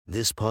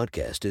This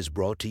podcast is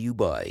brought to you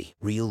by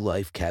Real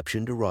Life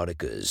Captioned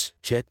Eroticas.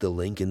 Check the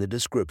link in the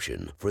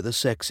description for the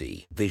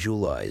sexy,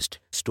 visualized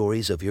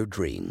stories of your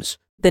dreams.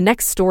 The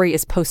next story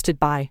is posted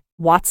by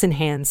Watson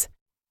Hands.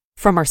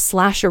 From our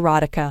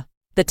 /erotica,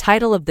 the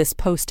title of this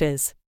post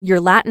is Your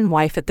Latin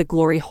Wife at the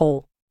Glory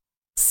Hole.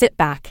 Sit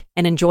back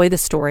and enjoy the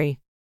story.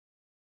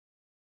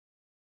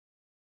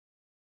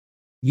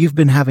 You've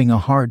been having a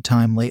hard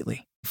time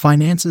lately.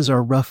 Finances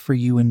are rough for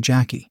you and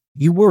Jackie.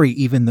 You worry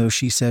even though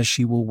she says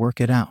she will work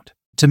it out.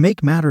 To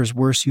make matters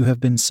worse, you have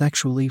been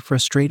sexually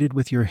frustrated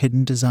with your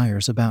hidden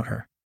desires about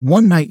her.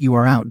 One night you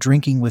are out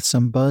drinking with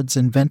some buds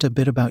and vent a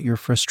bit about your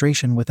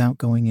frustration without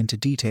going into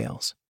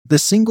details. The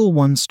single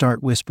ones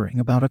start whispering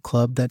about a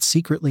club that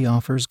secretly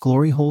offers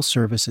glory hole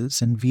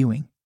services and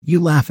viewing. You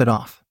laugh it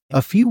off.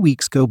 A few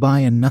weeks go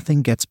by and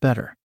nothing gets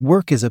better.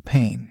 Work is a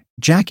pain.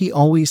 Jackie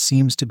always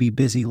seems to be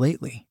busy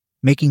lately,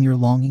 making your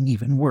longing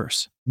even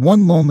worse.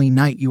 One lonely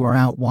night you are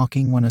out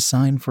walking when a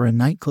sign for a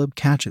nightclub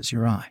catches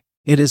your eye.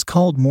 It is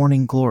called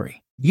Morning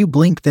Glory. You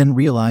blink, then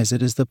realize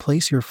it is the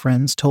place your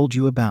friends told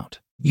you about.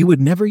 You would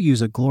never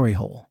use a glory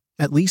hole,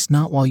 at least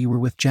not while you were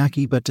with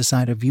Jackie, but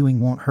decide a viewing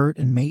won't hurt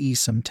and may ease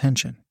some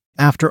tension.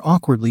 After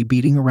awkwardly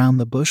beating around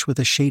the bush with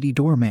a shady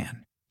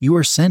doorman, you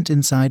are sent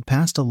inside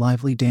past a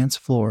lively dance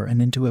floor and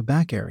into a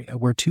back area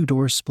where two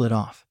doors split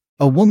off.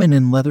 A woman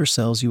in leather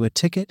sells you a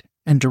ticket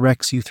and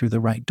directs you through the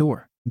right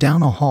door.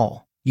 Down a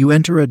hall, you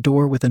enter a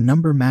door with a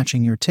number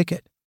matching your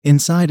ticket.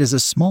 Inside is a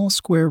small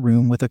square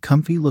room with a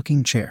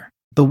comfy-looking chair.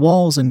 The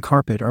walls and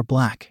carpet are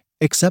black,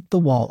 except the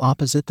wall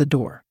opposite the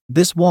door.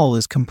 This wall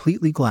is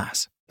completely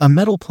glass. A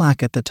metal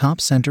plaque at the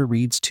top center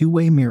reads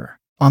two-way mirror.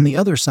 On the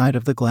other side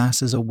of the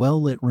glass is a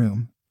well-lit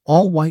room,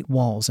 all white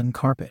walls and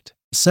carpet.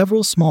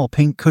 Several small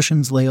pink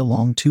cushions lay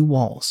along two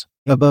walls.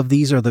 Above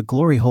these are the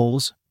glory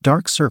holes,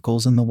 dark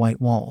circles in the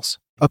white walls.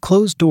 A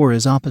closed door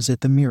is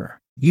opposite the mirror.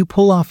 You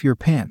pull off your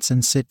pants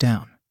and sit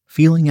down,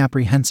 feeling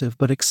apprehensive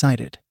but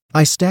excited.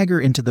 I stagger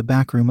into the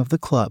back room of the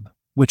club,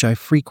 which I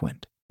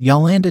frequent.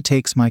 Yolanda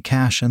takes my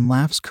cash and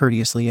laughs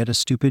courteously at a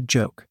stupid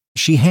joke.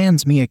 She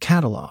hands me a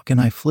catalog and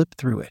I flip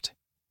through it.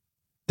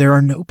 There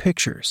are no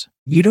pictures.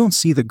 You don't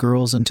see the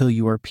girls until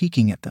you are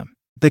peeking at them.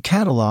 The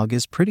catalog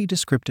is pretty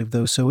descriptive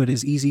though, so it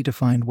is easy to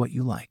find what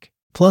you like.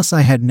 Plus,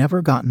 I had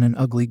never gotten an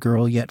ugly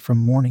girl yet from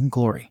Morning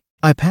Glory.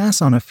 I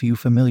pass on a few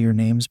familiar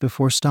names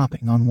before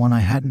stopping on one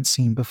I hadn't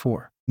seen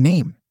before.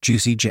 Name,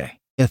 Juicy J.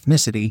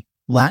 Ethnicity,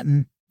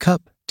 Latin,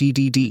 Cup,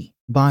 DDD.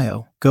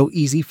 Bio, go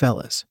easy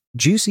fellas.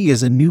 Juicy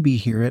is a newbie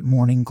here at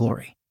Morning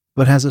Glory,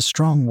 but has a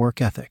strong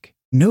work ethic.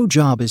 No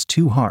job is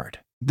too hard.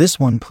 This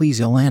one please,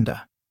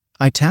 Yolanda.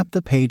 I tap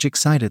the page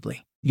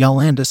excitedly.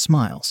 Yolanda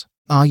smiles.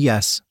 Ah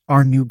yes,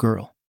 our new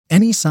girl.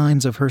 Any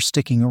signs of her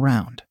sticking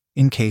around,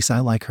 in case I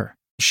like her?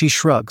 She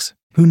shrugs.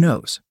 Who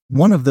knows?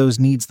 One of those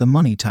needs the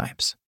money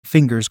types.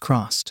 Fingers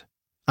crossed.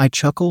 I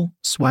chuckle,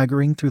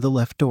 swaggering through the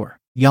left door.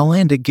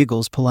 Yolanda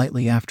giggles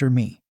politely after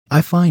me.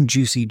 I find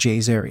Juicy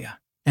J's area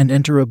and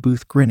enter a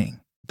booth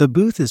grinning. The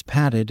booth is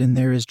padded and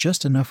there is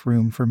just enough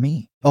room for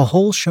me. A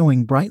hole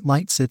showing bright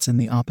light sits in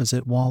the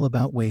opposite wall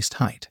about waist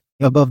height.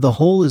 Above the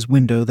hole is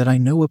window that I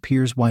know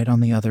appears white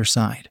on the other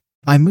side.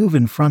 I move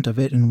in front of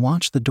it and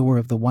watch the door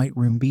of the white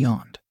room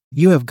beyond.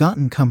 You have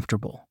gotten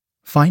comfortable,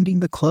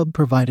 finding the club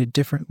provided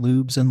different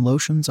lubes and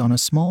lotions on a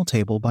small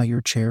table by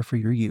your chair for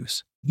your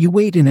use. You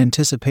wait in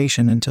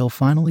anticipation until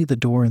finally the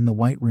door in the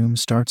white room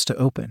starts to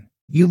open.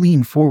 You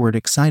lean forward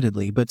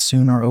excitedly but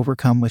soon are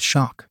overcome with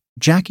shock.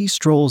 Jackie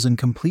strolls in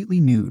completely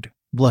nude,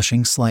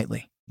 blushing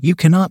slightly. You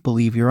cannot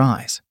believe your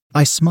eyes.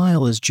 I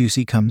smile as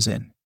Juicy comes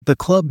in. The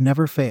club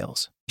never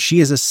fails.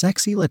 She is a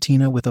sexy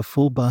Latina with a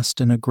full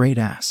bust and a great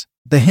ass.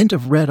 The hint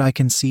of red I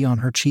can see on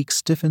her cheeks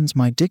stiffens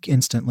my dick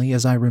instantly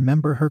as I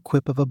remember her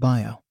quip of a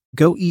bio.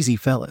 Go easy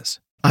fellas.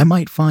 I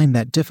might find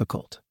that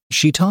difficult.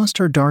 She tossed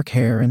her dark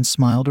hair and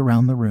smiled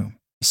around the room.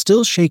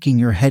 Still shaking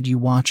your head, you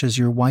watch as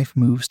your wife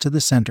moves to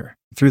the center.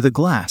 Through the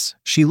glass,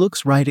 she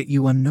looks right at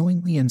you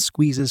unknowingly and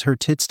squeezes her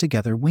tits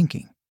together,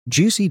 winking.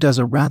 Juicy does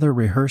a rather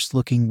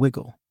rehearsed-looking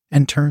wiggle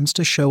and turns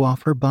to show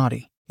off her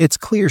body. It's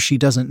clear she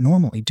doesn't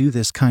normally do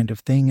this kind of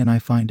thing and I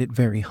find it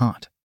very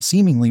hot.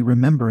 Seemingly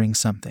remembering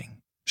something,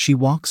 she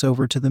walks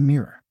over to the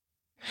mirror,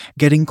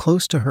 getting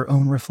close to her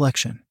own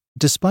reflection.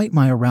 Despite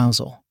my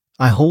arousal,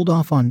 I hold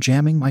off on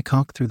jamming my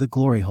cock through the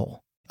glory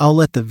hole. I'll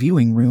let the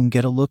viewing room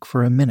get a look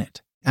for a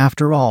minute.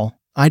 After all,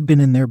 I'd been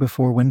in there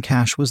before when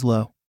cash was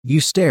low. You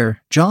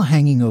stare, jaw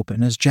hanging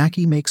open as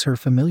Jackie makes her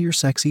familiar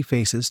sexy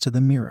faces to the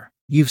mirror.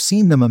 You've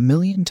seen them a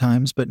million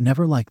times but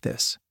never like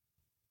this.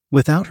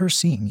 Without her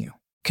seeing you.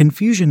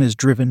 Confusion is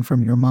driven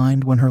from your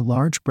mind when her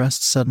large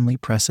breasts suddenly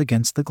press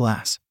against the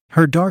glass.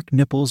 Her dark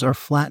nipples are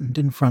flattened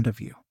in front of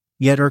you,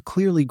 yet are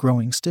clearly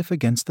growing stiff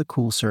against the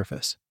cool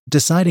surface.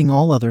 Deciding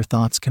all other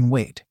thoughts can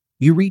wait,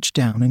 you reach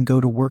down and go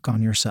to work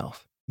on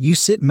yourself. You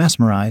sit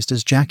mesmerized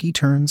as Jackie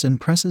turns and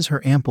presses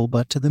her ample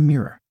butt to the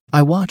mirror.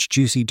 I watch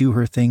Juicy do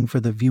her thing for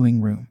the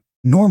viewing room.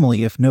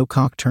 Normally, if no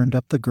cock turned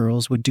up, the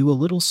girls would do a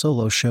little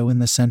solo show in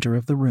the center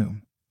of the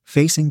room,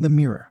 facing the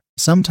mirror.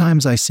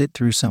 Sometimes I sit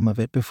through some of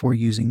it before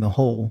using the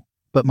hole,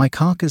 but my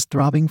cock is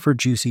throbbing for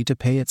Juicy to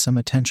pay it some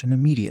attention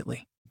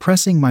immediately.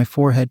 Pressing my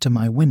forehead to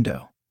my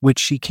window, which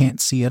she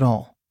can't see at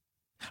all,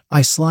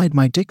 I slide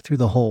my dick through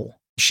the hole.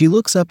 She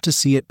looks up to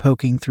see it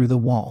poking through the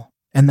wall,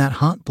 and that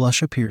hot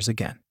blush appears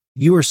again.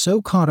 You are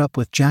so caught up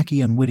with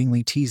Jackie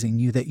unwittingly teasing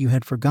you that you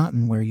had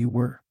forgotten where you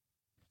were.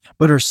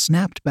 But her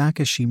snapped back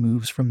as she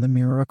moves from the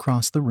mirror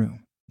across the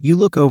room. You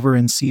look over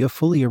and see a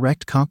fully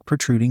erect cock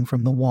protruding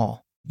from the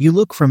wall. You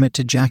look from it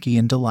to Jackie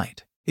in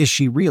delight. Is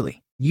she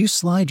really? You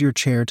slide your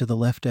chair to the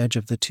left edge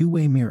of the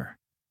two-way mirror,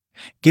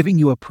 giving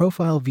you a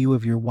profile view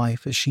of your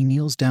wife as she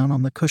kneels down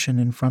on the cushion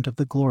in front of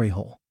the glory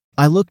hole.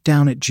 I look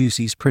down at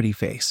Juicy's pretty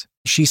face.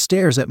 She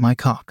stares at my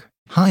cock.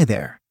 "Hi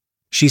there,"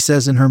 she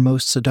says in her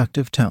most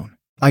seductive tone.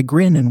 I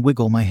grin and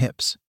wiggle my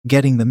hips.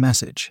 Getting the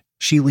message,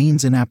 she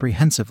leans in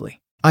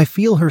apprehensively. I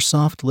feel her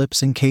soft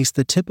lips encase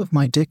the tip of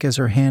my dick as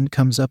her hand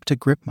comes up to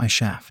grip my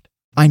shaft.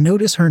 I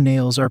notice her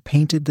nails are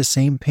painted the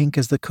same pink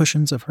as the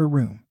cushions of her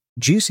room.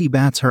 Juicy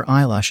bats her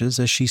eyelashes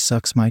as she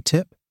sucks my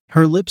tip.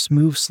 Her lips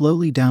move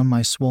slowly down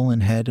my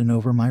swollen head and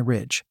over my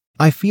ridge.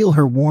 I feel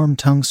her warm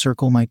tongue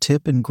circle my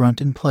tip and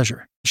grunt in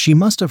pleasure. She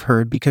must have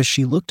heard because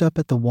she looked up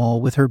at the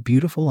wall with her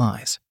beautiful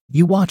eyes.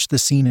 You watch the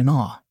scene in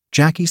awe.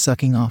 Jackie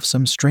sucking off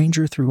some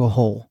stranger through a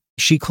hole.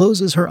 She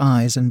closes her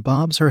eyes and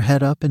bobs her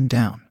head up and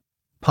down,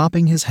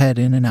 popping his head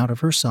in and out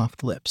of her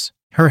soft lips.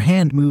 Her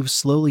hand moves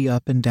slowly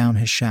up and down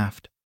his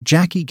shaft.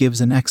 Jackie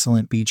gives an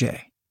excellent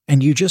BJ,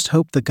 and you just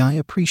hope the guy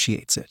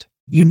appreciates it.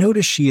 You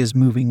notice she is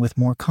moving with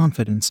more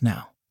confidence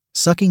now,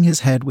 sucking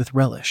his head with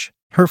relish.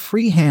 Her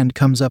free hand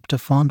comes up to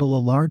fondle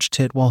a large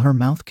tit while her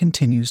mouth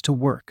continues to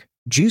work.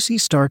 Juicy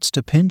starts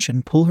to pinch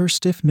and pull her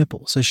stiff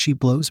nipples as she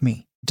blows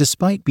me.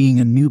 Despite being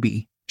a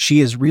newbie,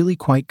 she is really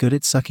quite good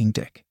at sucking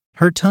dick.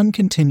 Her tongue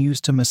continues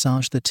to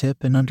massage the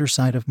tip and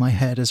underside of my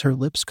head as her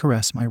lips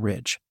caress my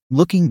ridge.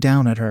 Looking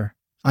down at her,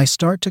 I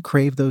start to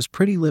crave those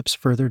pretty lips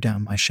further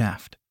down my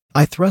shaft.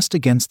 I thrust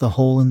against the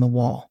hole in the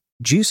wall.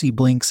 Juicy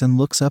blinks and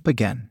looks up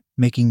again,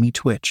 making me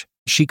twitch.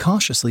 She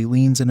cautiously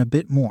leans in a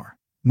bit more,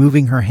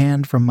 moving her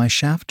hand from my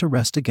shaft to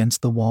rest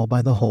against the wall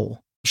by the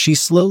hole. She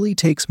slowly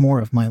takes more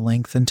of my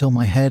length until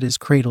my head is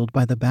cradled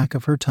by the back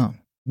of her tongue.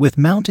 With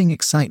mounting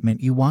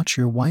excitement, you watch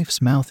your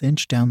wife's mouth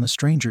inch down the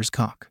stranger's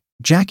cock.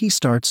 Jackie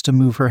starts to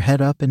move her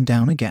head up and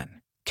down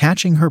again,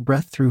 catching her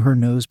breath through her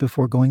nose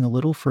before going a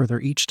little further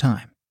each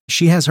time.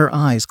 She has her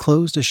eyes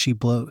closed as she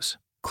blows,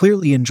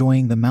 clearly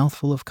enjoying the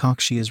mouthful of cock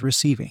she is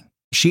receiving.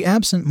 She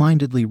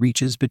absent-mindedly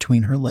reaches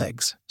between her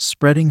legs,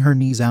 spreading her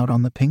knees out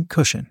on the pink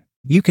cushion.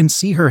 You can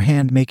see her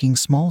hand making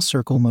small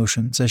circle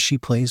motions as she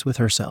plays with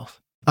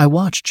herself. I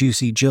watch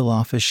Juicy jill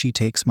off as she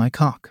takes my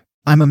cock.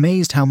 I'm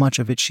amazed how much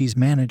of it she's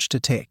managed to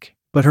take,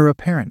 but her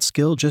apparent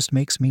skill just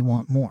makes me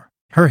want more.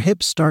 Her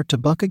hips start to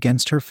buck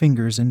against her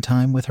fingers in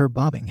time with her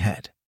bobbing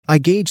head. I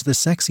gauge the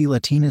sexy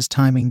Latina's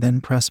timing,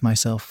 then press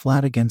myself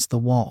flat against the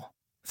wall,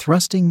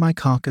 thrusting my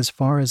cock as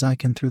far as I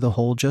can through the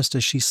hole just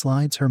as she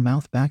slides her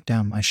mouth back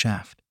down my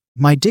shaft.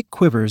 My dick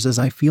quivers as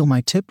I feel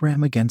my tip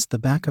ram against the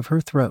back of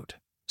her throat,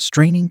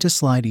 straining to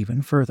slide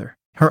even further.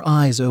 Her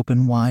eyes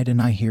open wide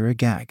and I hear a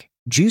gag.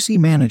 Juicy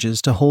manages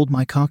to hold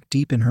my cock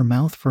deep in her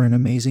mouth for an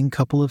amazing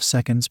couple of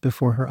seconds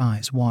before her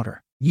eyes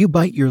water. You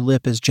bite your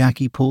lip as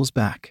Jackie pulls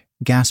back,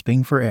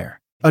 gasping for air.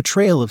 A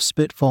trail of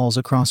spit falls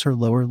across her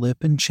lower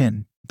lip and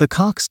chin. The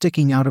cock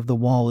sticking out of the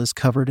wall is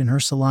covered in her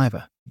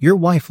saliva. Your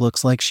wife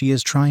looks like she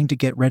is trying to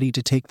get ready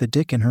to take the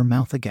dick in her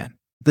mouth again.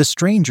 The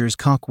stranger's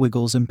cock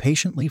wiggles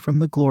impatiently from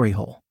the glory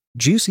hole.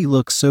 Juicy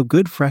looks so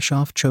good fresh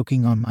off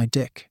choking on my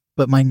dick,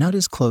 but my nut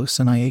is close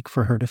and I ache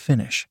for her to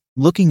finish.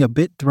 Looking a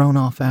bit thrown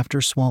off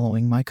after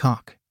swallowing my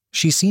cock,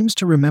 she seems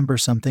to remember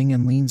something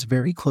and leans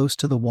very close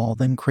to the wall,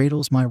 then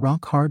cradles my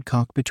rock-hard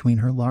cock between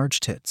her large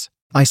tits.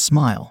 I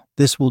smile.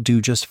 This will do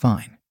just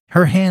fine.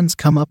 Her hands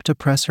come up to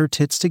press her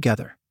tits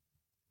together.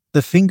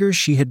 The fingers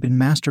she had been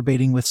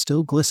masturbating with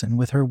still glisten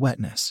with her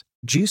wetness.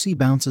 Juicy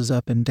bounces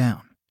up and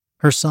down,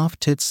 her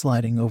soft tits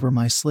sliding over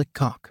my slick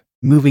cock.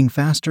 Moving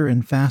faster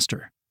and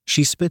faster,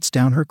 she spits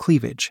down her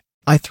cleavage.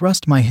 I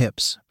thrust my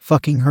hips,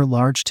 fucking her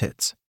large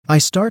tits. I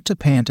start to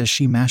pant as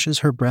she mashes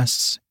her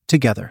breasts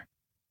together,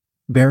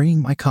 burying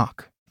my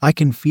cock. I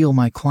can feel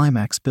my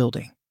climax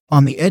building.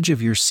 On the edge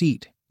of your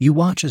seat, you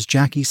watch as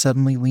Jackie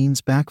suddenly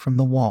leans back from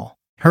the wall.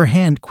 Her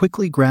hand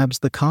quickly grabs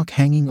the cock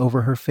hanging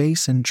over her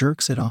face and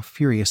jerks it off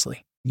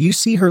furiously. You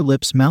see her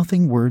lips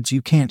mouthing words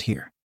you can't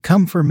hear.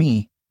 "Come for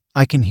me,"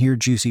 I can hear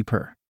Juicy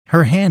purr.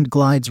 Her hand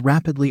glides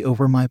rapidly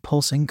over my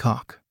pulsing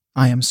cock.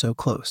 I am so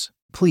close.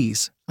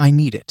 "Please, I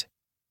need it,"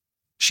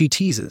 she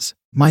teases.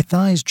 My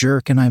thighs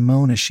jerk and I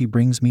moan as she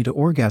brings me to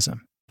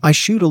orgasm. I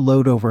shoot a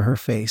load over her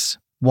face,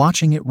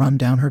 watching it run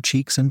down her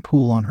cheeks and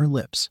pool on her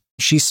lips.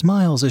 She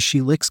smiles as she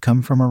licks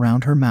cum from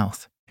around her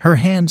mouth. Her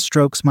hand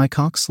strokes my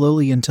cock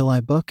slowly until I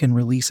buck and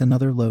release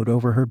another load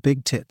over her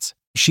big tits.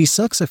 She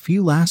sucks a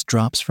few last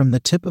drops from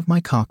the tip of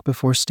my cock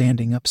before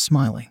standing up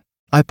smiling.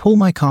 I pull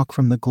my cock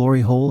from the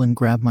glory hole and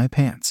grab my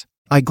pants.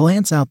 I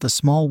glance out the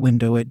small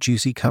window at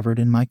Juicy covered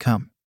in my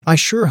cum. I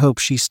sure hope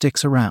she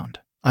sticks around.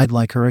 I'd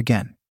like her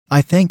again.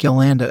 I thank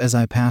Yolanda as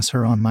I pass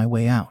her on my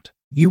way out.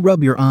 You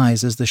rub your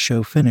eyes as the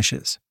show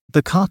finishes.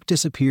 The cock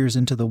disappears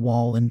into the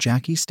wall and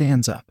Jackie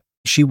stands up.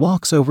 She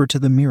walks over to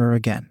the mirror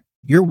again.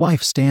 Your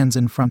wife stands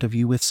in front of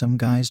you with some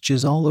guy's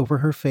jizz all over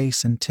her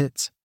face and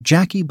tits.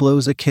 Jackie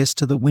blows a kiss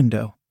to the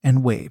window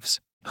and waves.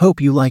 Hope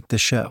you liked the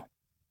show,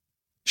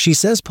 she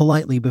says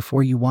politely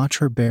before you watch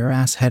her bare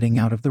ass heading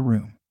out of the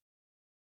room.